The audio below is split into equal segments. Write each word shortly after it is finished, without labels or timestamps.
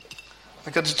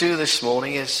I've got to do this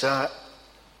morning is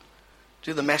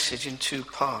do the message in two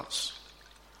parts.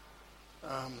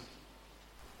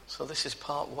 So this is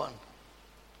part one.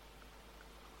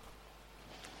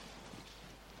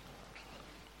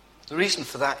 The reason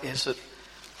for that is that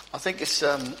I think it's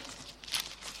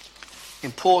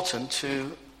important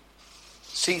to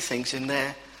see things in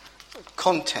their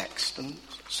context. And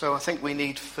so I think we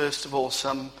need, first of all,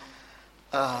 some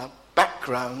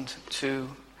background to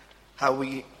how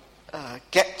we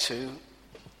get to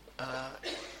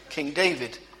King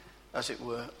David, as it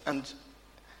were, and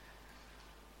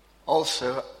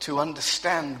also to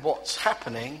understand what's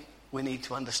happening, we need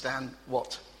to understand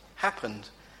what happened,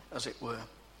 as it were.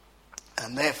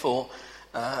 And therefore,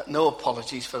 no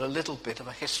apologies for a little bit of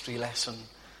a history lesson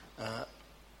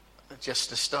just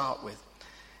to start with.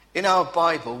 In our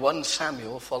Bible, 1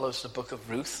 Samuel follows the book of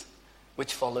Ruth,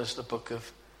 which follows the book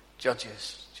of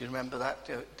Judges. Do you remember that?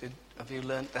 Have you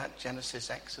learnt that? Genesis,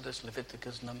 Exodus,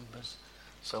 Leviticus, Numbers,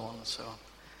 so on and so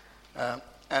on.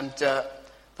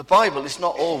 The Bible is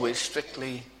not always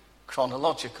strictly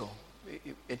chronological.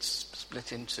 It's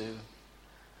split into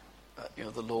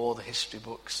the law, the history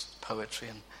books, poetry,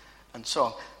 and so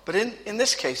on. But in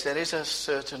this case, there is a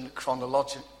certain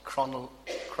chronology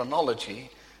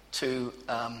to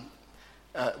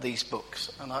these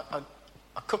books. And I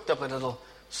cooked up a little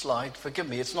slide. Forgive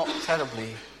me, it's not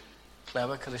terribly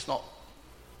clever because it's not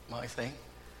my thing.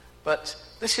 But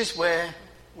this is where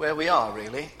we are,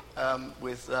 really,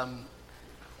 with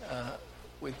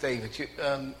David.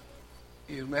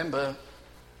 You remember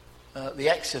the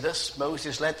Exodus.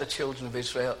 Moses led the children of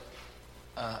Israel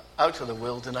out of the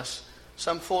wilderness,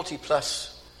 some 40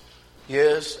 plus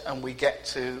years, and we get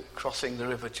to crossing the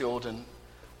River Jordan,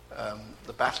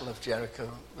 the Battle of Jericho,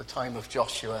 the time of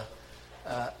Joshua,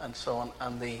 and so on,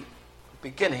 and the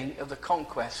beginning of the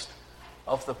conquest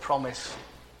of the Promised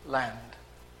Land.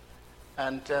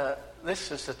 And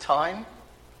this is the time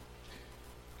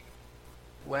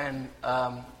when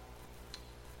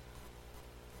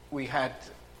we had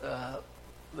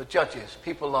the judges,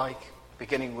 people like,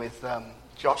 beginning with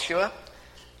Joshua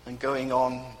and going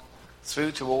on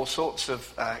through to all sorts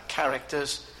of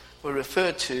characters, were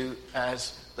referred to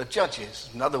as the judges,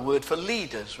 another word for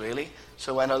leaders, really.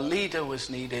 So when a leader was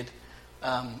needed,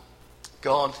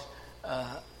 God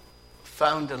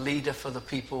found a leader for the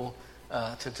people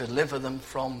to deliver them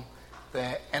from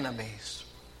their enemies.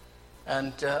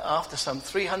 And after some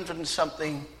 300 and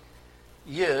something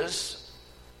years,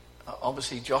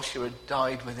 obviously Joshua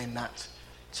died within that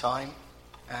time,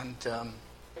 and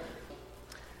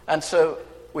so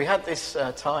we had this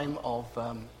time of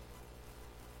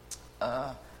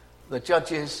the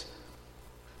judges.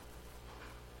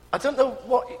 I don't know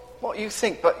what you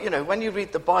think, but when you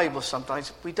read the Bible,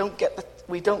 sometimes we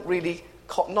don't really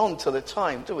cotton on to the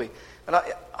time, do we? And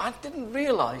I didn't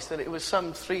realize that it was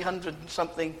some 300 and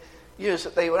something years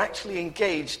that they were actually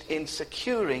engaged in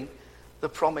securing the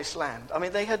Promised Land. I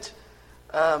mean, they had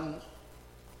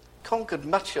conquered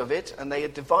much of it, and they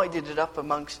had divided it up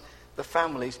amongst the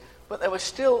families, but there were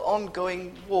still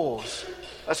ongoing wars,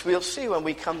 as we'll see when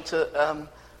we come to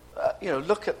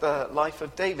look at the life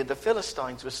of David. The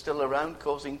Philistines were still around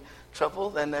causing trouble.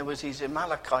 Then there was these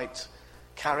Amalekite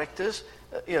characters.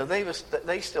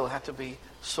 They still had to be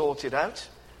sorted out.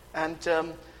 And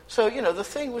so the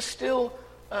thing was still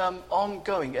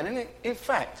ongoing. And in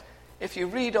fact, if you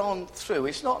read on through,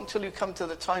 it's not until you come to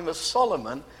the time of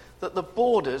Solomon that the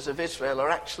borders of Israel are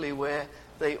actually where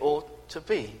they ought to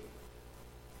be.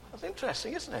 That's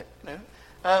interesting, isn't it?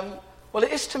 Well,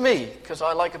 it is to me, because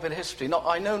I like a bit of history.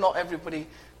 I know not everybody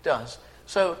does.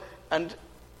 So, and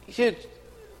here,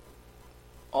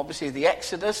 obviously the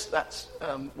Exodus, that's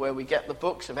where we get the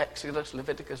books of Exodus,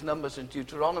 Leviticus, Numbers, and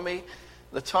Deuteronomy.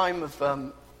 The time of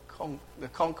the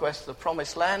conquest of the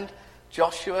Promised Land,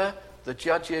 Joshua, the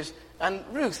Judges, and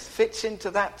Ruth fits into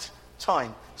that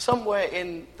time. Somewhere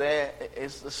in there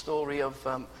is the story of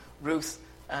Ruth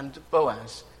and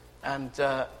Boaz. And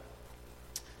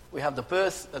we have the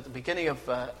birth at the beginning of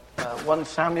 1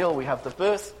 Samuel. We have the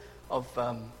birth of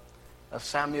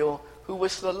Samuel, who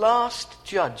was the last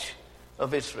judge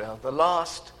of Israel, the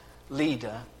last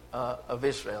leader of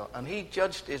Israel. And he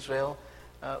judged Israel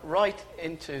right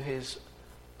into his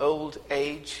old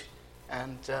age,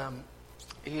 and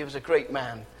he was a great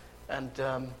man. And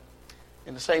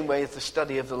in the same way as the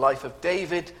study of the life of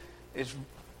David is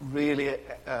really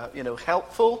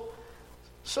helpful,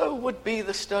 so would be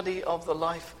the study of the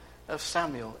life of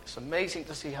Samuel. It's amazing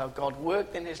to see how God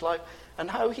worked in his life and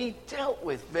how he dealt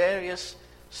with various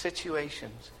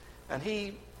situations. And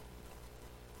he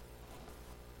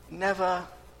never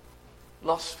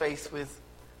lost faith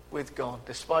with God,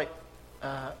 despite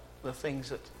the things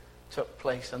that took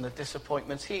place and the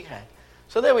disappointments he had.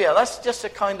 So there we are. That's just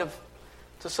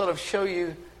to sort of show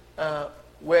you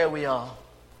where we are.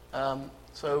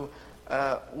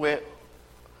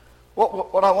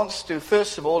 What I want us to do,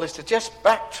 first of all, is to just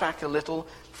backtrack a little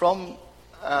from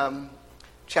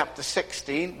chapter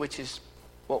 16, which is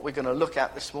what we're going to look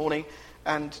at this morning,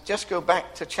 and just go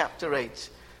back to chapter 8.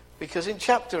 Because in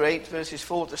chapter 8, verses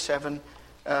 4 to 7,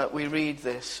 we read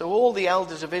this. So all the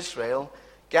elders of Israel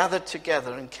gathered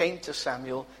together and came to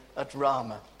Samuel at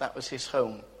Ramah. That was his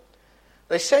home.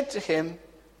 They said to him,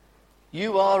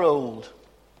 "You are old,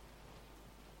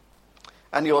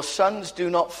 and your sons do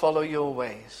not follow your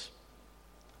ways.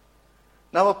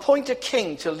 Now appoint a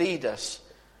king to lead us,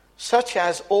 such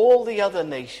as all the other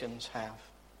nations have."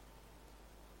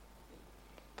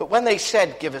 But when they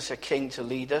said, "Give us a king to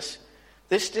lead us,"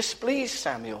 this displeased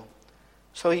Samuel.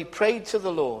 So he prayed to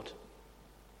the Lord.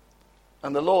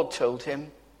 And the Lord told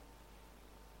him,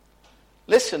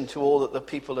 "Listen to all that the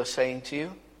people are saying to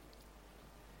you.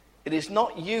 It is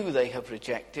not you they have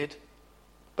rejected,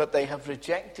 but they have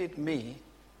rejected me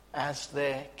as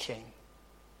their king."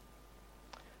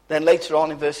 Then later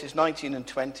on in verses 19 and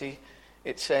 20,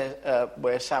 it says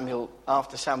where Samuel,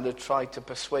 after Samuel had tried to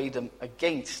persuade them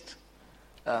against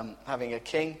having a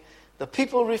king, the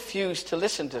people refused to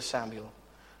listen to Samuel.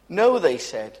 "No," they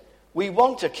said, "we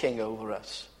want a king over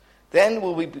us. Then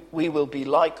we will be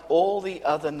like all the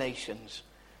other nations,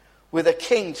 with a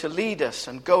king to lead us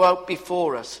and go out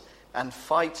before us and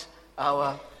fight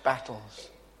our battles."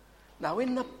 Now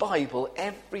in the Bible,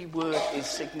 every word is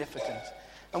significant.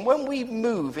 And when we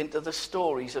move into the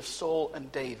stories of Saul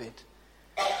and David,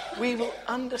 we will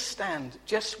understand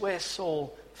just where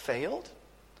Saul failed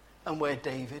and where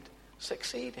David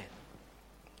succeeded.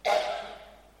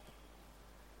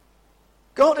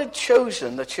 God had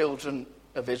chosen the children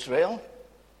of Israel,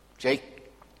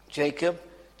 Jacob,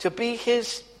 to be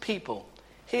his people,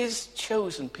 his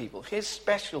chosen people, his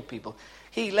special people.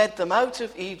 He led them out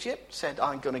of Egypt, said,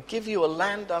 "I'm going to give you a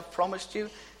land I've promised you,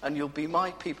 and you'll be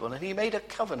my people." And he made a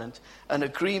covenant, an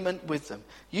agreement with them.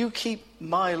 "You keep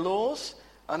my laws,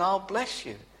 and I'll bless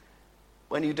you.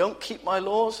 When you don't keep my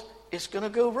laws, it's going to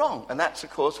go wrong." And that,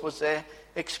 of course, was their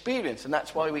experience. And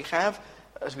that's why we have,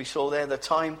 as we saw there, the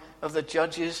time of the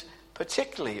judges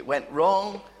particularly. It went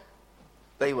wrong.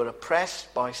 They were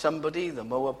oppressed by somebody, the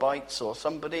Moabites or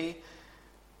somebody.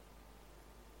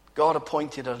 God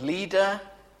appointed a leader.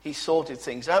 He sorted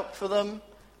things out for them.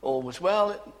 All was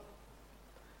well.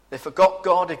 They forgot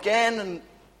God again, and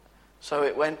so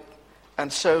it went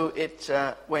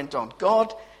on.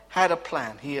 God had a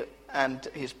plan.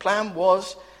 His plan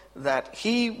was that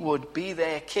he would be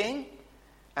their king,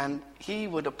 and he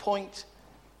would appoint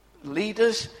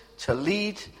leaders to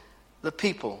lead the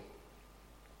people.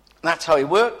 That's how he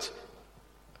worked,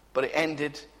 but it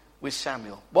ended with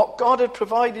Samuel. What God had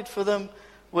provided for them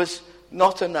was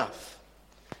not enough.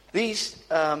 These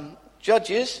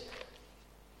judges,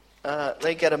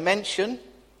 they get a mention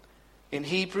in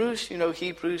Hebrews. You know,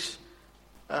 Hebrews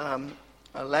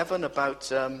 11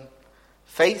 about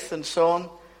faith and so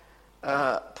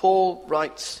on. Paul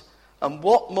writes, "And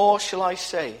what more shall I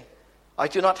say? I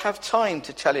do not have time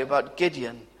to tell you about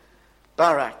Gideon,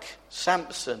 Barak,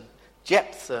 Samson,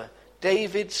 Jephthah,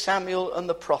 David, Samuel, and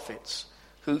the prophets,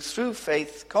 who through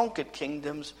faith conquered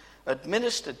kingdoms,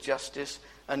 administered justice,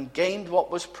 and gained what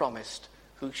was promised,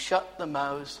 who shut the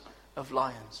mouths of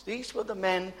lions." These were the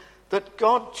men that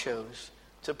God chose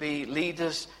to be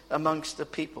leaders amongst the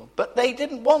people. But they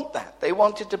didn't want that. They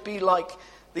wanted to be like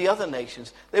the other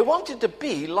nations. They wanted to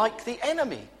be like the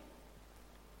enemy.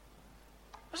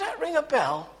 Does that ring a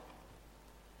bell?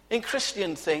 In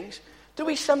Christian things, do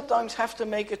we sometimes have to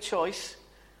make a choice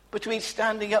between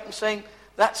standing up and saying,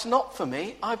 "That's not for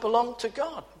me, I belong to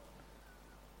God"?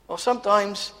 Or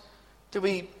sometimes do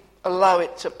we allow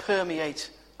it to permeate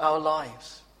our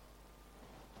lives?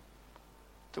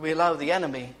 Do we allow the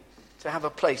enemy to have a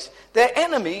place? Their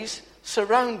enemies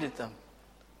surrounded them,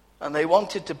 and they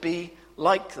wanted to be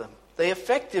like them. They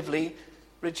effectively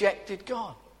rejected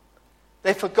God.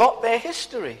 They forgot their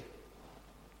history.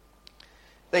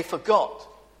 They forgot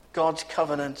God's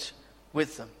covenant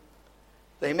with them.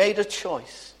 They made a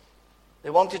choice.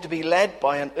 They wanted to be led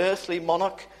by an earthly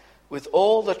monarch with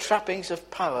all the trappings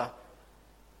of power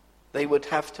they would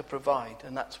have to provide.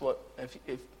 And that's what,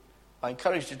 if I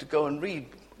encourage you to go and read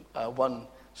 1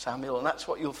 Samuel, and that's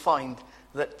what you'll find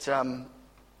that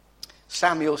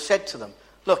Samuel said to them.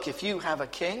 Look, if you have a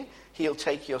king, he'll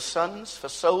take your sons for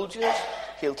soldiers,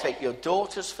 he'll take your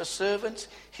daughters for servants,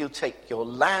 he'll take your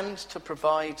land to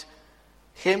provide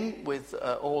him with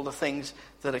all the things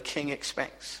that a king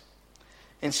expects.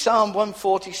 In Psalm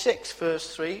 146,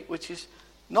 verse 3, which is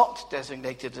not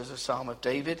designated as a Psalm of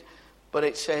David, but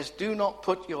it says, "Do not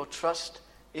put your trust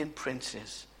in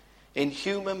princes, in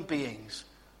human beings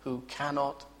who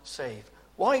cannot save."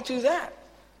 Why do that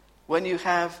when you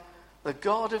have the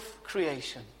God of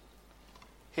creation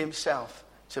himself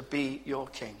to be your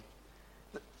king?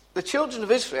 The children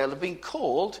of Israel have been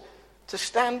called to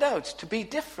stand out, to be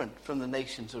different from the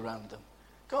nations around them.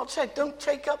 God said, don't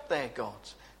take up their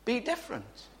gods. Be different.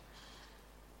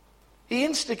 He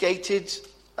instigated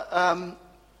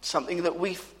something that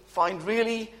we find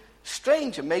really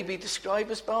strange and maybe describe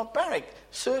as barbaric,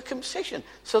 circumcision,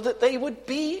 so that they would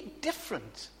be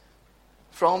different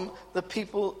from the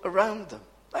people around them.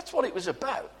 That's what it was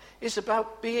about. It's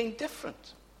about being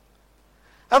different.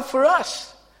 And for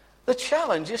us, the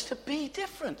challenge is to be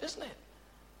different, isn't it?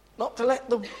 Not to let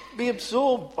them be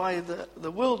absorbed by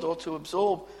the world or to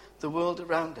absorb the world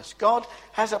around us. God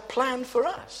has a plan for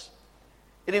us.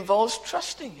 It involves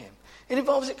trusting him. It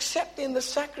involves accepting the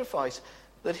sacrifice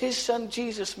that his son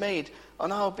Jesus made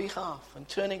on our behalf and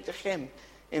turning to him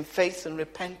in faith and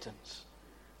repentance.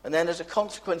 And then as a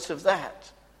consequence of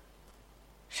that,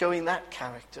 showing that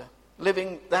character,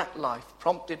 living that life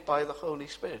prompted by the Holy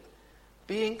Spirit,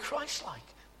 being Christ-like,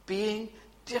 being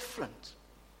different.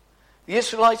 The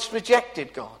Israelites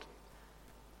rejected God.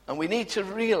 And we need to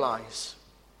realize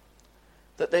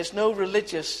that there's no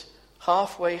religious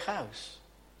halfway house.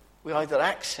 We either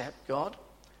accept God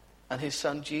and his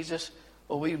son Jesus,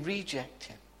 or we reject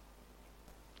him.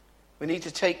 We need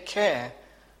to take care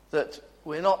that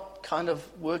we're not kind of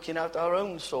working out our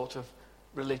own sort of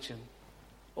religion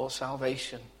or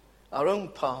salvation, our own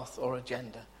path or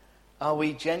agenda. Are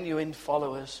we genuine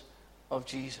followers of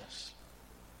Jesus?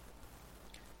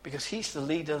 Because he's the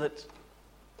leader that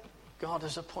God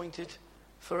has appointed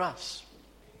for us.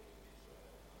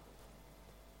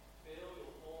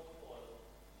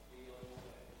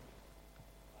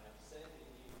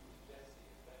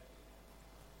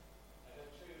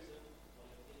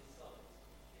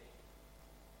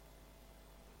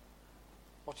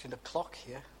 Watching the clock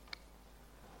here.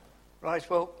 Right,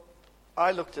 well,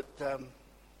 I looked at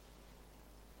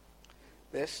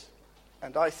this,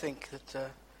 and I think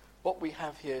that what we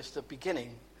have here is the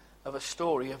beginning of a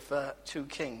story of two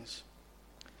kings.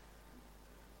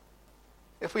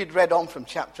 If we'd read on from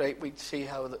chapter 8, we'd see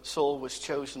how that Saul was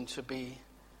chosen to be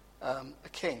a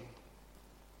king.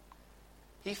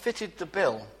 He fitted the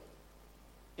bill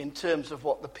in terms of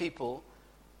what the people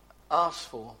asked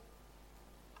for.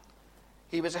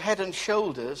 He was a head and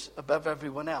shoulders above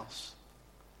everyone else.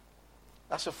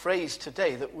 That's a phrase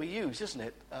today that we use, isn't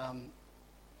it?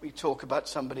 We talk about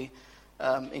somebody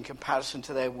in comparison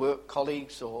to their work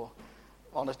colleagues or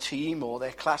on a team or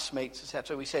their classmates,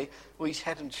 etc. We say, well, he's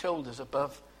head and shoulders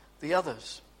above the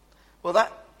others. Well,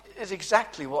 that is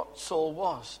exactly what Saul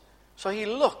was. So he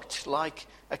looked like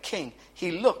a king.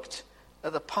 He looked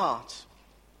the part.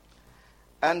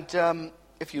 And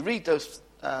if you read those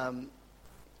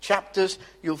chapters,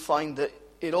 you'll find that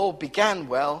it all began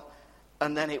well,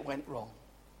 and then it went wrong.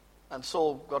 And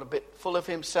Saul got a bit full of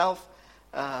himself,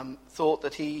 thought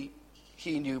that he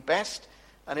knew best,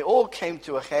 and it all came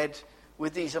to a head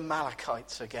with these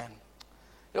Amalekites again.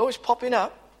 They're always popping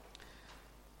up.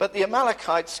 But the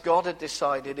Amalekites, God had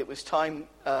decided it was time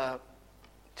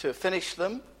to finish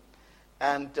them,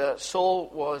 and Saul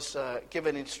was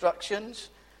given instructions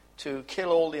to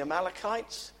kill all the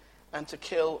Amalekites and to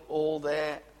kill all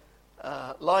their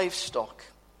livestock.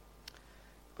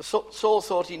 But Saul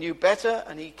thought he knew better,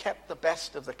 and he kept the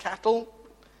best of the cattle.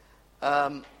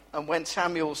 And when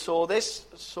Samuel saw this,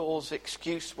 Saul's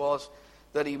excuse was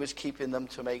that he was keeping them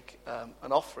to make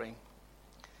an offering.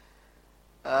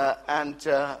 And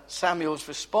Samuel's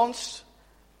response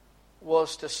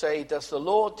was to say, "Does the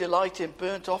Lord delight in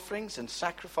burnt offerings and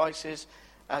sacrifices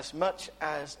as much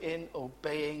as in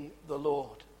obeying the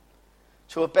Lord?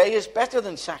 To obey is better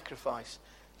than sacrifice.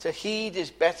 To heed is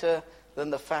better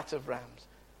than the fat of rams."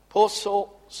 Poor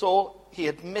Saul, he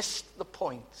had missed the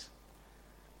point.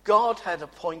 God had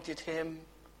appointed him,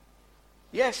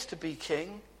 yes, to be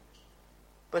king,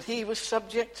 but he was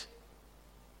subject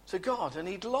to God, and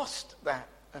he'd lost that.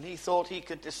 And he thought he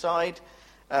could decide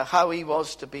how he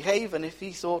was to behave, and if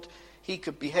he thought he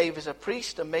could behave as a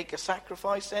priest and make a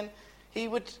sacrifice, then he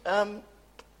would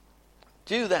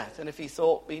do that. And if he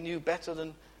thought he knew better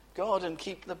than God and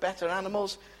keep the better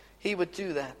animals, he would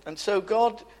do that. And so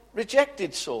God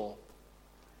rejected Saul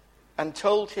and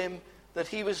told him that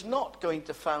he was not going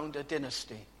to found a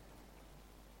dynasty,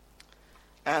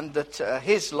 and that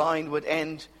his line would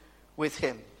end with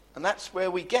him. And that's where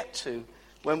we get to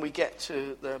when we get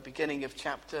to the beginning of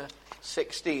chapter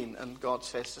 16, and God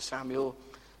says to Samuel,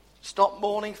 stop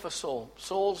mourning for Saul.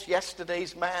 Saul's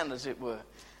yesterday's man, as it were.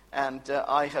 And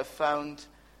I have found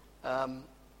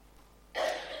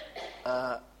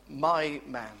my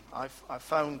man. I've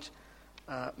found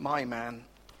my man,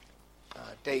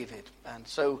 David. And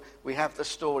so we have the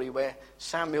story where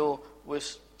Samuel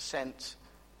was sent,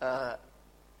 and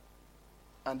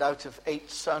out of 8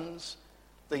 sons,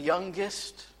 the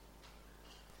youngest,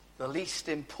 the least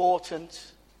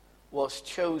important, was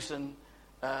chosen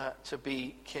to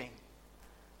be king.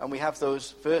 And we have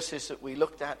those verses that we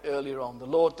looked at earlier on. The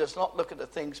Lord does not look at the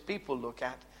things people look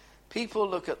at. People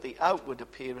look at the outward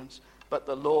appearance, but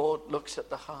the Lord looks at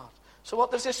the heart. So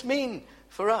what does this mean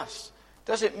for us?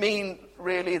 Does it mean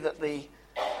really that the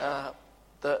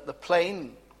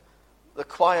plain, the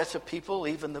quieter people,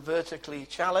 even the vertically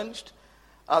challenged,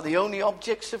 are the only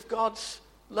objects of God's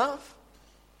love?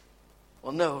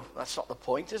 Well, no, that's not the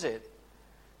point, is it?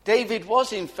 David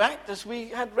was, in fact, as we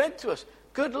had read to us,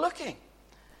 good looking.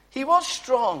 He was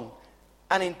strong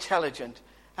and intelligent,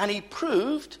 and he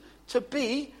proved to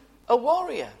be a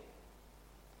warrior.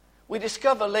 We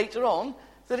discover later on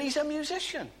that he's a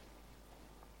musician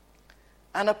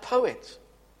and a poet.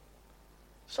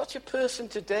 Such a person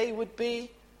today would be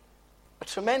a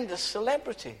tremendous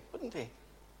celebrity, wouldn't he?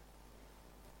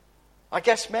 I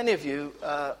guess many of you,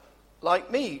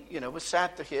 like me, were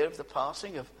sad to hear of the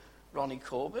passing of Ronnie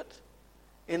Corbett.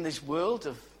 In this world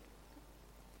of,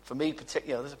 for me,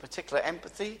 there's a particular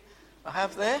empathy I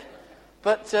have there.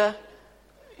 But,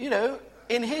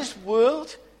 in his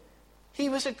world, he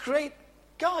was a great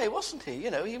guy, wasn't he?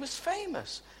 He was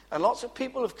famous. And lots of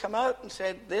people have come out and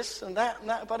said this and that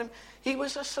about him. He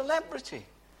was a celebrity.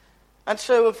 And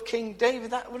so of King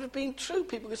David, that would have been true.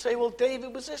 People could say, well,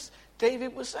 David was this,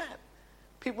 David was that.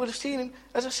 People would have seen him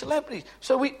as a celebrity.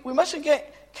 So we mustn't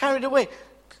get carried away.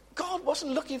 God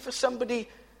wasn't looking for somebody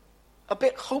a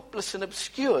bit hopeless and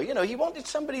obscure. He wanted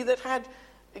somebody that had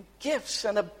gifts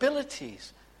and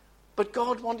abilities. But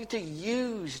God wanted to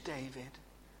use David.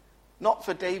 Not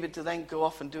for David to then go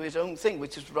off and do his own thing,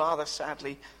 which is rather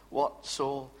sadly what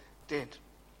Saul did.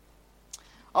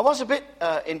 I was a bit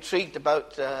intrigued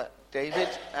about David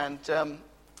and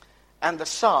the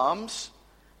Psalms.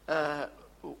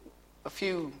 A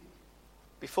few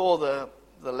before the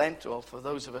Lent, or for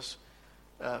those of us,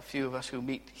 a few of us who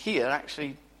meet here,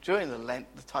 actually during the Lent,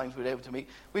 the times we were able to meet,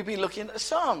 we've been looking at the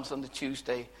Psalms on the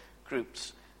Tuesday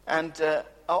groups. And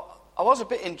I was a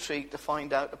bit intrigued to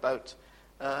find out about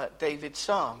David's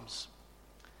Psalms.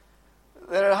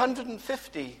 There are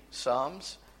 150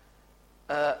 Psalms,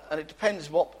 and it depends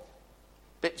what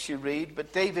bits you read,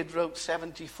 but David wrote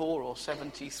 74 or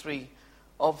 73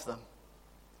 of them.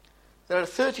 There are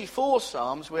 34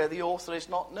 Psalms where the author is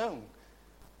not known.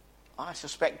 I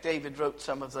suspect David wrote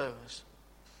some of those.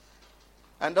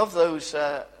 And of those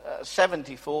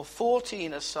 74,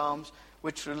 14 are Psalms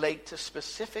which relate to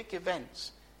specific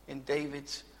events in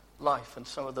David's life, and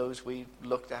some of those we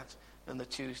looked at on the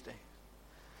Tuesday.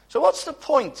 So what's the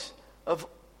point of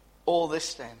all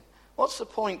this then? What's the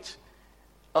point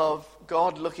of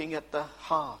God looking at the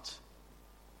heart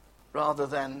rather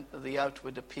than the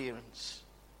outward appearance?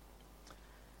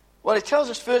 Well, it tells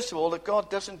us, first of all, that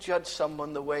God doesn't judge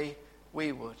someone the way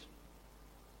we would.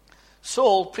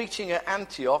 Saul, preaching at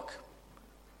Antioch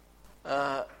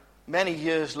many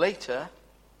years later,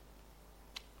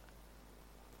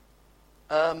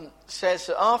 says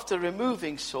that after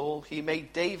removing Saul, he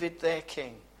made David their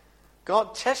king.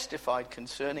 God testified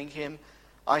concerning him,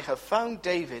 I have found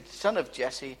David, son of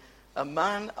Jesse, a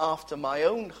man after my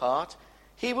own heart.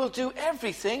 He will do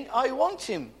everything I want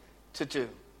him to do.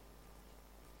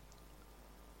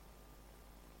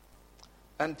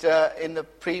 And in the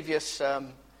previous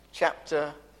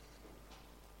chapter,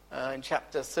 in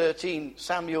chapter 13,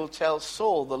 Samuel tells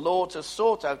Saul, the Lord has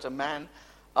sought out a man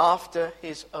after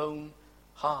his own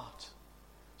heart.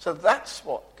 So that's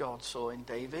what God saw in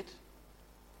David,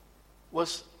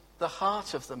 was the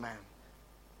heart of the man.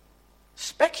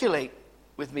 Speculate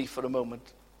with me for a moment.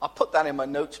 I put that in my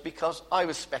notes because I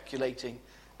was speculating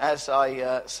as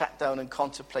I sat down and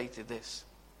contemplated this.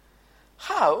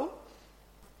 How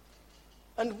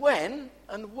and when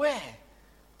and where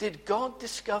did God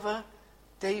discover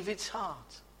David's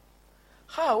heart?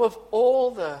 How, of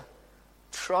all the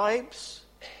tribes,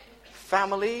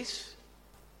 families,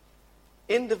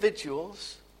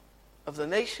 individuals of the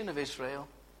nation of Israel,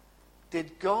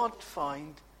 did God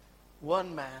find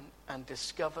one man and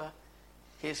discover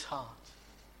his heart?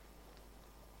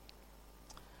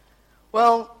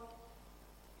 Well,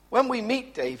 when we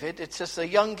meet David, it's as the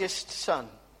youngest son,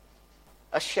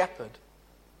 a shepherd.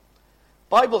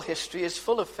 Bible history is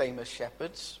full of famous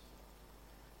shepherds.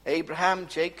 Abraham,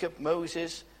 Jacob,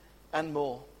 Moses, and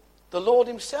more. The Lord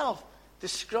himself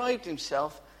described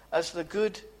himself as the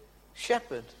good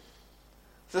shepherd.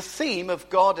 The theme of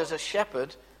God as a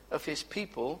shepherd of his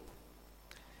people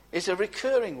is a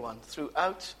recurring one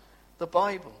throughout the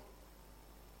Bible.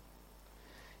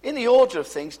 In the order of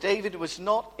things, David was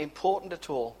not important at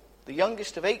all. The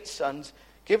youngest of 8 sons,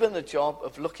 given the job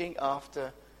of looking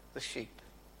after the sheep.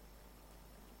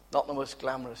 Not the most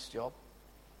glamorous job.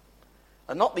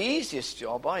 And not the easiest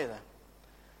job either.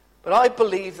 But I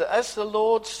believe that as the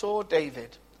Lord saw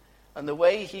David and the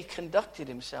way he conducted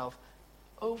himself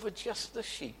over just the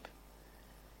sheep,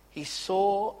 he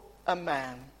saw a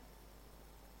man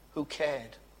who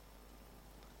cared.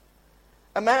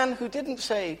 A man who didn't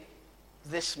say,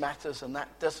 this matters and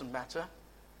that doesn't matter,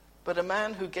 but a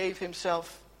man who gave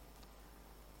himself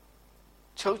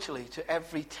totally to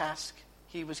every task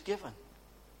he was given.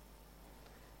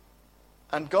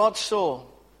 And God saw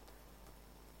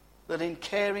that in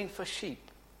caring for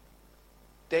sheep,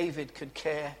 David could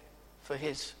care for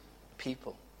his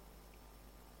people.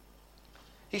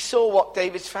 He saw what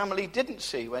David's family didn't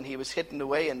see when he was hidden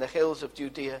away in the hills of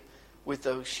Judea with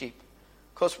those sheep.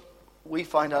 Of course, we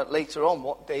find out later on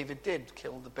what David did,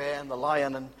 killed the bear and the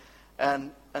lion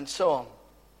and so on.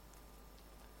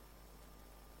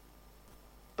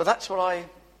 But that's what I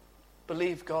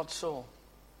believe God saw.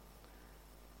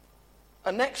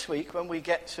 And next week, when we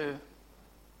get to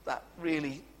that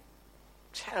really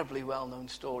terribly well-known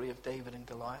story of David and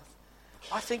Goliath,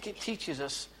 I think it teaches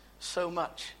us so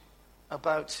much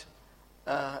about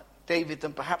David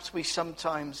than perhaps we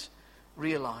sometimes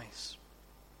realize.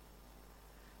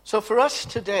 So for us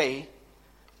today,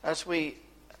 as we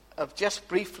have just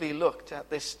briefly looked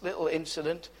at this little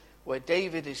incident where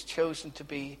David is chosen to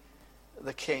be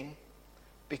the king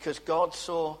because God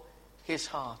saw his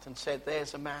heart and said,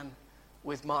 there's a man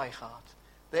with my heart.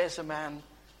 There's a man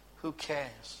who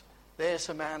cares. There's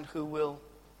a man who will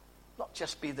not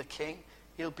just be the king,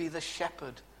 he'll be the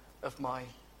shepherd of my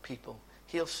people.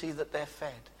 He'll see that they're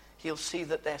fed. He'll see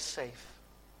that they're safe.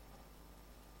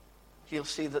 He'll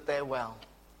see that they're well.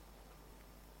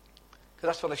 Because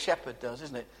that's what a shepherd does,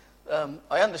 isn't it?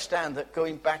 I understand that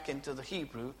going back into the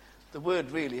Hebrew, the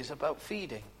word really is about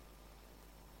feeding.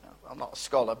 I'm not a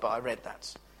scholar, but I read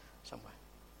that somewhere.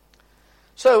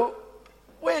 So,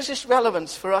 where's this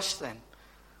relevance for us then?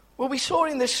 Well, we saw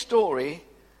in this story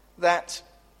that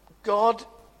God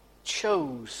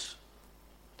chose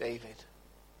David.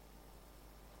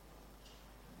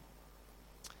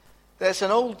 There's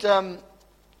an old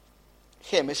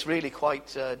hymn, it's really quite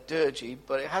dirgy,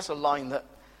 but it has a line that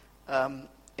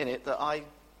in it that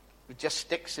it just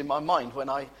sticks in my mind when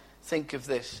I think of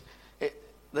this.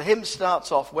 The hymn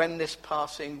starts off, when this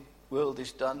passing world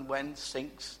is done, when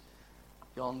sinks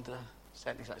yonder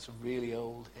setting. It's a really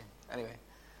old hymn. Anyway,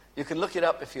 you can look it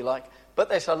up if you like. But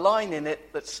there's a line in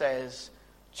it that says,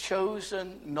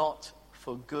 chosen not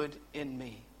for good in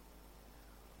me,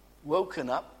 woken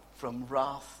up from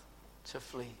wrath to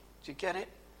flee. Do you get it?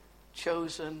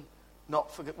 Chosen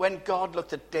not for good. When God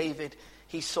looked at David,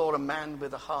 he saw a man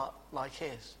with a heart like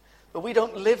his. But we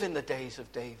don't live in the days of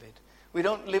David. We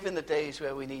don't live in the days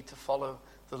where we need to follow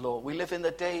the law. We live in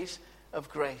the days of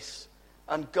grace.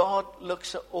 And God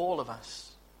looks at all of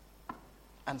us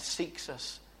and seeks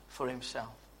us for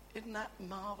himself. Isn't that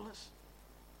marvelous?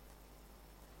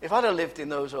 If I'd have lived in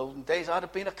those olden days, I'd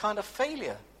have been a kind of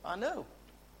failure. I know.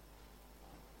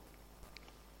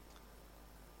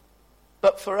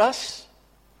 But for us,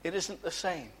 it isn't the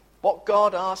same. What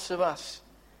God asks of us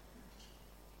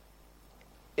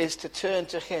is to turn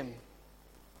to him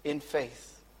in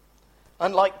faith.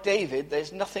 Unlike David,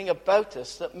 there's nothing about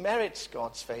us that merits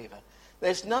God's favor.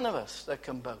 There's none of us that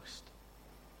can boast.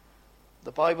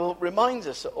 The Bible reminds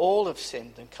us that all have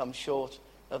sinned and come short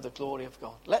of the glory of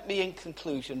God. Let me, in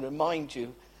conclusion, remind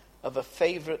you of a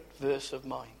favorite verse of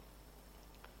mine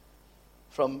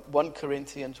from 1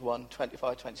 Corinthians 1,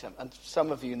 25, 27. And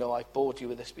some of you know I've bored you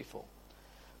with this before.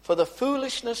 For the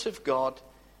foolishness of God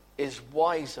is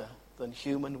wiser than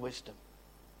human wisdom,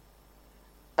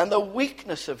 and the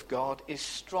weakness of God is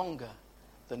stronger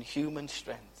than human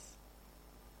strength.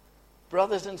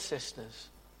 Brothers and sisters,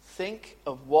 think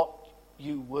of what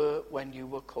you were when you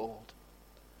were called.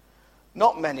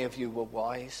 Not many of you were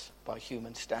wise by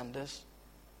human standards.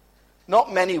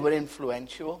 Not many were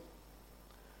influential.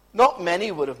 Not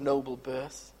many were of noble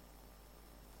birth.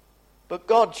 But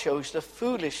God chose the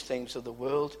foolish things of the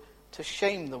world to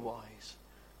shame the wise.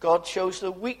 God chose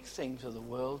the weak things of the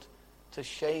world to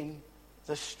shame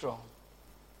the strong.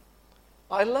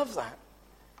 I love that.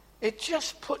 It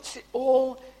just puts it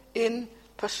all in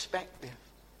perspective.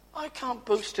 I can't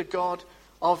boast to God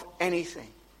of anything.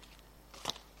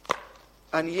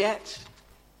 And yet,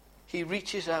 he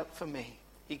reaches out for me.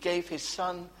 He gave his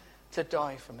son to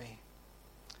die for me.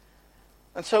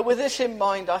 And so with this in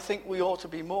mind, I think we ought to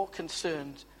be more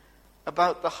concerned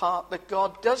about the heart that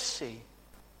God does see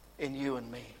in you and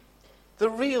me. The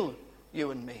real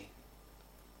you and me.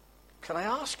 Can I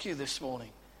ask you this morning,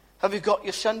 have you got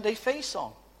your Sunday face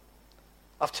on?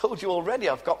 I've told you already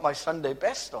I've got my Sunday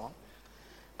best on.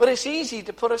 But it's easy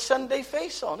to put a Sunday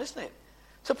face on, isn't it?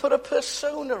 To put a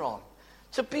persona on.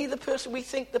 To be the person we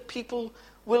think the people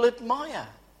will admire.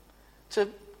 To,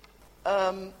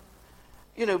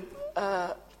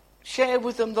 share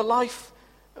with them the life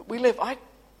that we live. I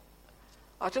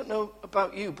don't know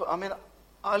about you, but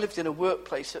I lived in a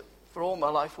workplace that for all my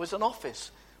life was an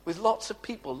office with lots of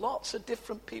people, lots of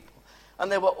different people.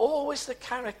 And there were always the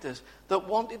characters that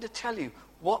wanted to tell you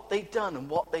what they'd done and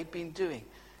what they'd been doing.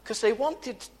 Because they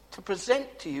wanted to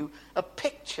present to you a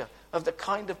picture of the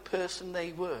kind of person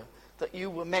they were that you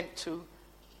were meant to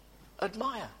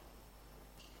admire.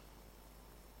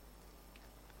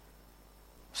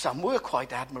 Some were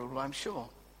quite admirable, I'm sure.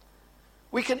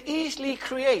 We can easily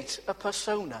create a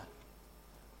persona,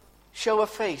 show a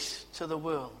face to the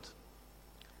world.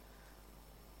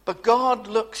 But God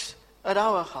looks at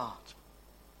our heart.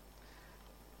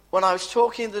 When I was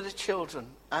talking to the children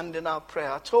and in our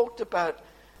prayer, I talked about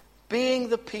being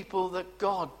the people that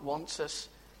God wants us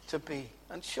to be.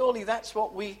 And surely that's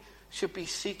what we should be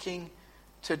seeking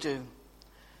to do.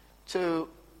 To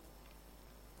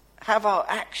have our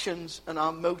actions and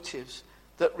our motives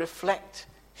that reflect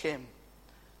him.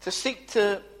 To seek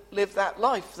to live that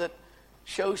life that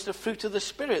shows the fruit of the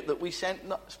Spirit that we spent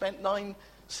 9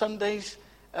 Sundays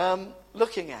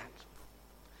looking at.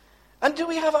 And do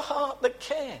we have a heart that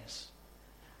cares?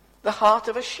 The heart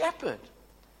of a shepherd.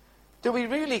 Do we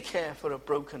really care for a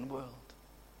broken world?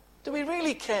 Do we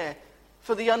really care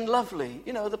for the unlovely?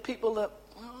 You know, the people that,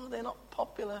 they're not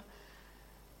popular.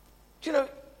 Do you know,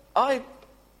 I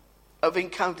have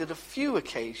encountered a few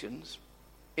occasions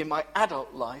in my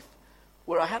adult life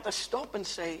where I had to stop and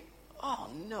say, oh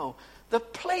no, the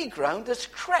playground has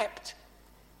crept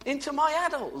into my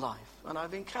adult life. And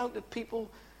I've encountered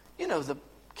people, the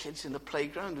kids in the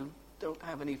playground who don't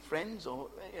have any friends, or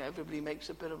everybody makes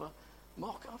a bit of a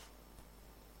mock of.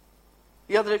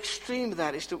 The other extreme of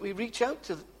that is that we reach out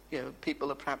to people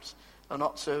that perhaps are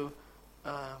not so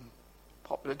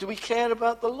popular. Do we care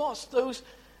about the lost, those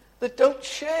that don't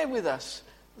share with us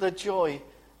the joy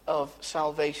of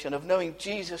salvation, of knowing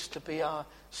Jesus to be our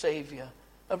Saviour,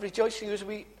 of rejoicing as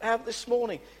we have this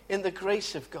morning in the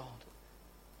grace of God?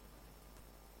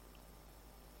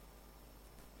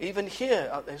 Even here,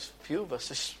 there's a few of us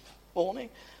this morning,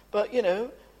 but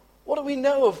what do we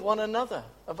know of one another,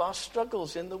 of our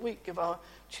struggles in the week, of our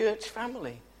church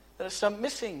family? There are some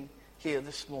missing here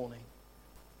this morning.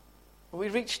 We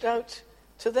reached out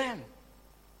to them.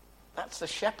 That's the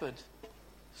shepherd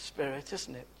spirit,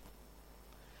 isn't it?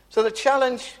 So the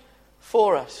challenge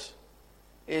for us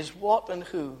is, what and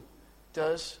who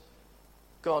does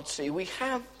God see? We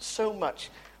have so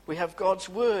much. We have God's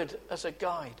word as a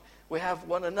guide. We have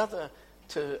one another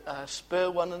to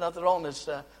spur one another on, as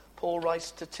Paul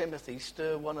writes to Timothy,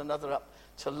 stir one another up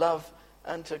to love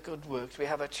and to good works. We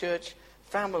have a church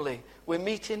family. We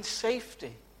meet in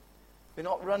safety. We're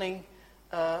not running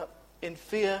in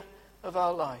fear of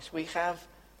our lives. We have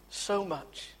so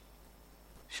much.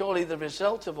 Surely the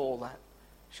result of all that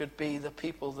should be the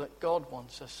people that God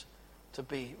wants us to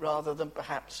be, rather than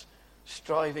perhaps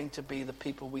striving to be the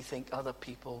people we think other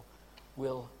people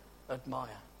will admire.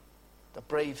 The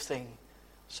brave thing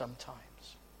sometimes.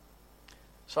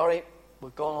 Sorry,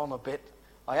 we've gone on a bit.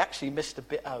 I actually missed a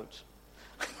bit out.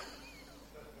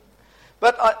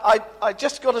 But I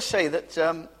just got to say that,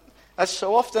 as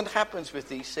so often happens with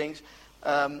these things,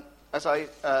 as I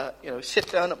sit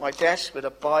down at my desk with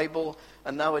a Bible,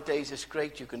 and nowadays it's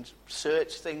great, you can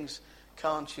search things,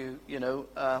 can't you?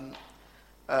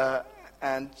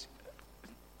 And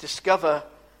discover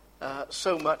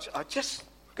so much. I just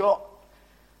got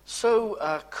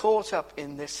so caught up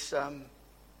in this,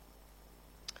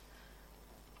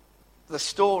 the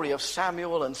story of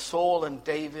Samuel and Saul and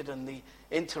David and the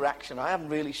interaction. I haven't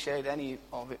really shared any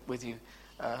of it with you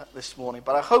this morning,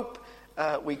 but I hope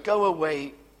we go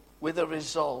away with a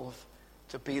resolve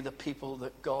to be the people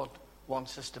that God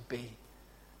wants us to be.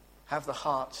 Have the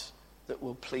hearts that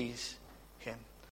will please him.